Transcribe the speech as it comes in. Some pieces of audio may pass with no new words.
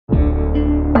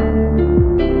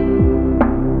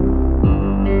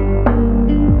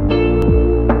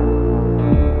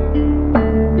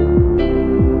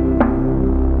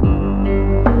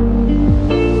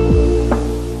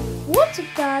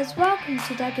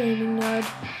Gaming Nerd.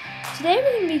 Today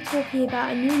we're going to be talking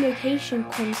about a new location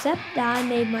concept that I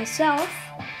made myself.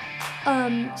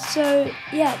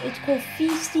 It's called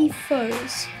Feasty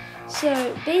Foes.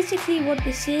 So basically what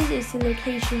this is the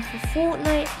location for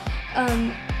Fortnite,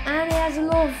 and it has a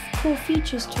lot of cool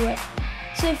features to it.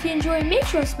 So if you enjoy, make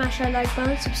sure to smash that like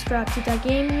button, subscribe to the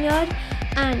Gaming Nerd,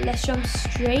 and let's jump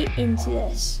straight into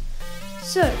this.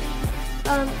 So,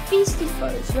 Feasty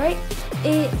Foes, right?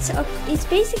 It's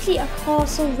basically a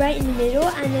castle right in the middle,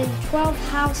 and then 12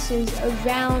 houses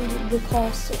around the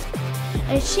castle.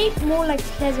 And it's shaped more like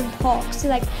Pleasant Park, so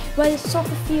like where the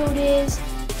soccer field is,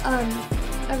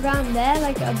 around there,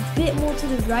 like a bit more to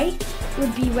the right,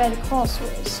 would be where the castle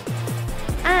is.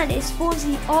 And it spawns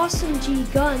the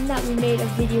SMG gun that we made a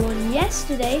video on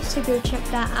yesterday, so go check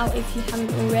that out if you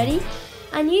haven't already.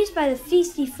 And used by the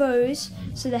Feasty Foes,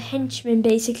 so the henchmen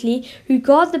basically, who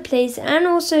guard the place, and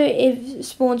also it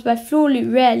spawns by floor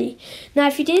loot rarely. Now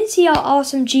if you didn't see our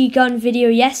SMG gun video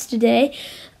yesterday,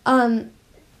 the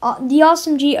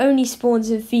SMG only spawns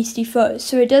in Feasty Foes,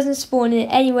 so it doesn't spawn in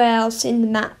anywhere else in the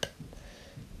map.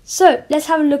 So let's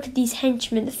have a look at these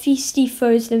henchmen, the Feasty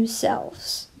Foes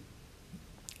themselves.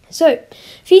 So,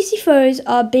 Feasty Foes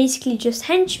are basically just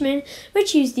henchmen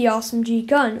which use the SMG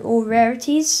gun, or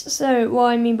rarities. So, what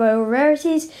I mean by all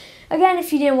rarities, again,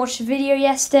 if you didn't watch the video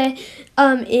yesterday,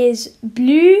 is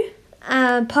blue,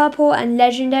 purple, and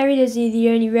legendary. Those are the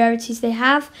only rarities they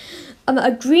have.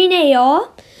 A green AR,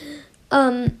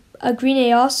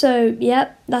 so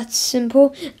yep, that's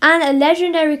simple. And a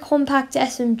legendary compact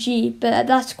SMG, but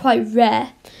that's quite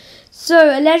rare.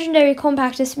 So a legendary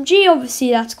compact SMG,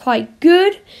 obviously that's quite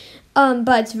good,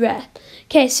 but it's rare.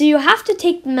 Okay, so you have to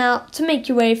take them out to make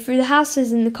your way through the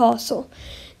houses in the castle.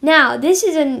 Now, this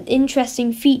is an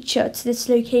interesting feature to this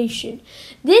location.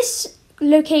 This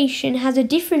location has a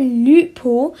different loot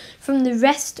pool from the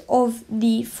rest of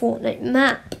the Fortnite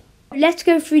map. Let's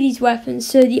go through these weapons.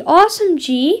 So the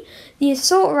SMG, the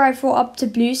assault rifle up to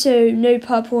blue, so no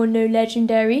purple and no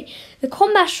legendary. The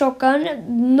combat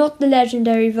shotgun, not the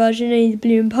legendary version, only the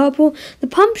blue and purple. The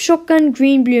pump shotgun,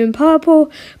 green, blue and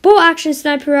purple. Bolt action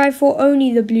sniper rifle,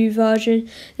 only the blue version.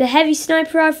 The heavy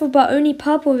sniper rifle, but only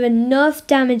purple with a nerf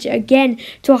damage again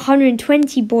to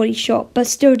 120 body shot, but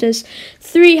still does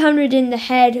 300 in the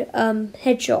head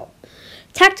headshot.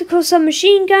 Tactical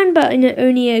submachine gun, but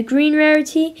only a green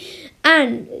rarity.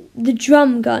 And the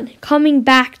drum gun, coming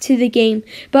back to the game,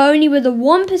 but only with a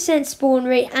 1% spawn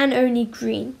rate and only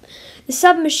green. The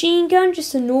submachine gun,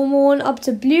 just a normal one, up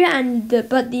to blue,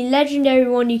 but the legendary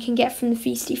one you can get from the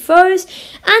Feasty Foes.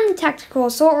 And the tactical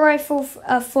assault rifle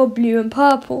for blue and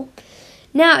purple.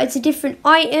 Now, it's a different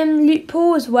item loot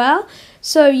pool as well.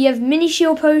 So you have mini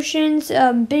shield potions,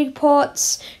 big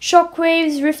pots,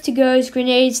 shockwaves, rift to goes,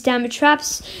 grenades, damage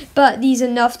traps, but these are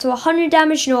enough to 100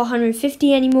 damage, not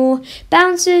 150 anymore.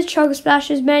 Bouncers, chugger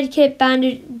splashes, medikit,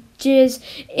 bandages,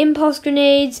 impulse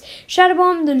grenades, shadow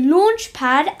bomb, the launch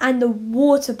pad, and the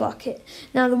water bucket.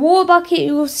 Now the water bucket,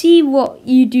 you will see what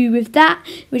you do with that,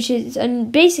 which is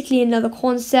basically another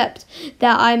concept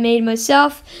that I made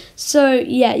myself. So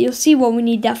yeah, you'll see what we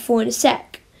need that for in a sec.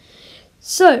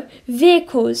 So,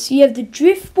 vehicles, you have the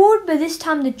drift board, but this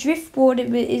time the drift board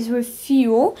is with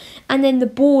fuel, and then the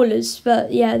ballers,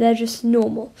 but yeah, they're just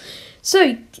normal.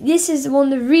 So, this is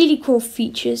one of the really cool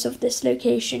features of this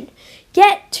location.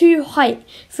 Get to height.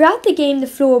 Throughout the game, the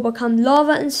floor will become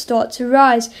lava and start to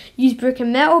rise. Use brick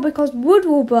and metal because wood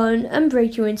will burn and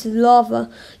break you into the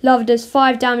lava. Lava does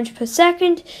 5 damage per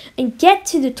second, and get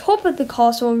to the top of the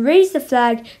castle and raise the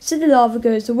flag so the lava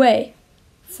goes away.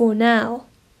 For now.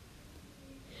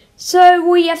 So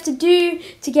what you have to do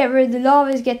to get rid of the lava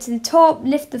is get to the top,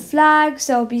 lift the flag,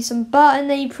 so there'll be some button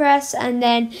that you press, and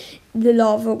then the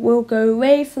lava will go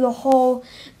away for the whole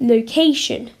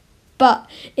location. But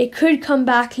it could come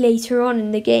back later on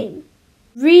in the game.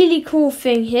 Really cool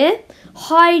thing here,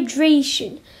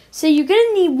 hydration. So you're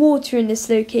going to need water in this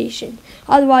location,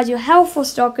 otherwise your health will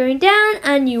start going down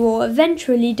and you will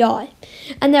eventually die.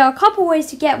 And there are a couple ways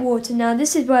to get water. Now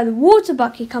this is where the water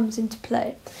bucket comes into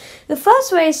play. The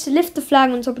first way is to lift the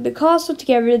flag on top of the castle to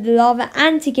get rid of the lava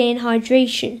and to gain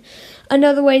hydration.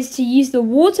 Another way is to use the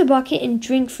water bucket and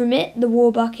drink from it. The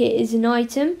water bucket is an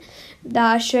item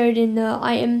that I showed in the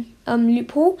item loot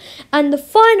pool. And the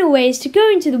final way is to go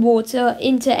into the water,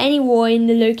 into any water in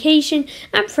the location,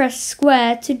 and press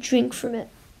square to drink from it.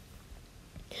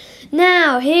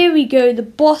 Now, here we go, the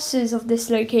bosses of this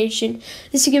location.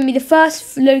 This is going to be the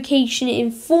first location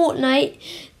in Fortnite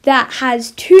that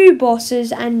has 2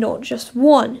 bosses and not just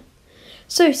 1.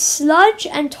 So Sludge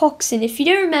and Toxin, if you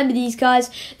don't remember these guys,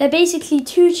 they're basically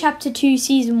 2 Chapter 2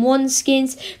 Season 1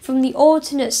 skins from the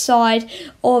alternate side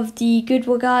of the good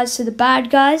guys, so the bad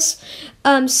guys.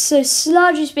 So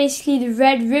Sludge is basically the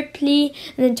red Ripley,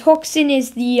 and then Toxin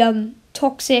is the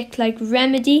toxic like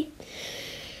remedy.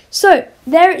 So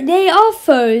they are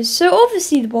foes, so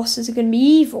obviously the bosses are going to be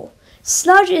evil.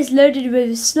 Sludge is loaded with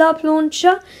a slurp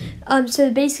launcher. So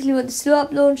basically what the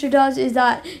slurp launcher does is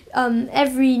that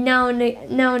every now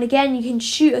and again you can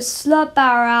shoot a slurp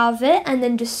barrel out of it and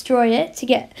then destroy it to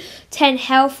get 10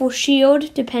 health or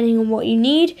shield depending on what you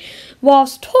need.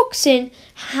 Whilst Toxin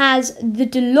has the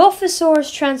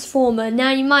Dilophosaurus transformer. Now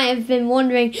you might have been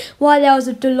wondering why there was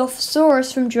a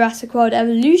Dilophosaurus from Jurassic World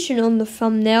Evolution on the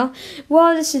thumbnail.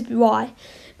 Well, this is why.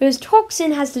 Because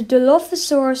Toxin has the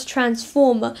Dilophosaurus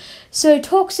transformer. So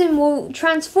Toxin will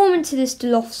transform into this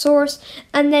Dilophosaurus,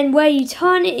 and then where you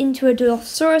turn it into a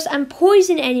Dilophosaurus and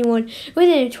poison anyone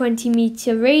within a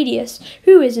 20-meter radius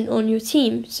who isn't on your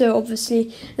team. So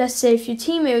obviously, let's say if your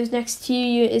teammate was next to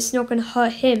you, it's not going to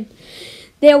hurt him.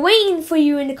 They're waiting for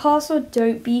you in the castle,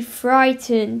 don't be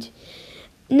frightened.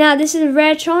 Now this is a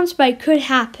rare chance, but it could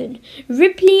happen.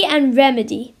 Ripley and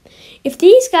Remedy. If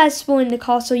these guys spawn in the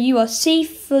castle, you are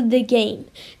safe for the game.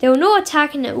 They will not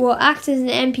attack and will act as an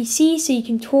NPC so you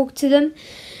can talk to them.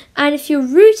 And if you're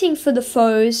rooting for the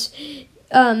foes,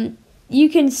 you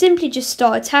can simply just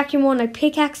start attacking one, like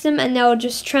pickaxe them, and they'll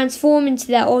just transform into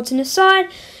their alternate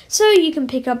side so you can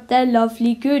pick up their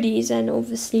lovely goodies. And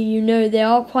obviously you know they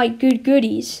are quite good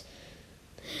goodies.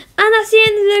 And that's the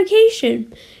end of the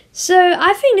location. So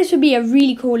I think this would be a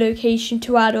really cool location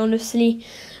to add, honestly.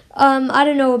 I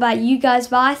don't know about you guys,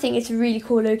 but I think it's a really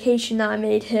cool location that I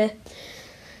made here.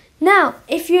 Now,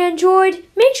 if you enjoyed,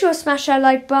 make sure to smash that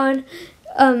like button,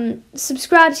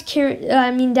 subscribe to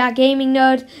That Gaming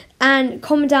Nerd, and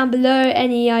comment down below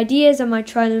any ideas. I might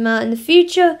try them out in the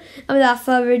future. And without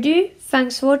further ado,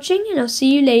 thanks for watching, and I'll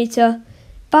see you later.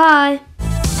 Bye!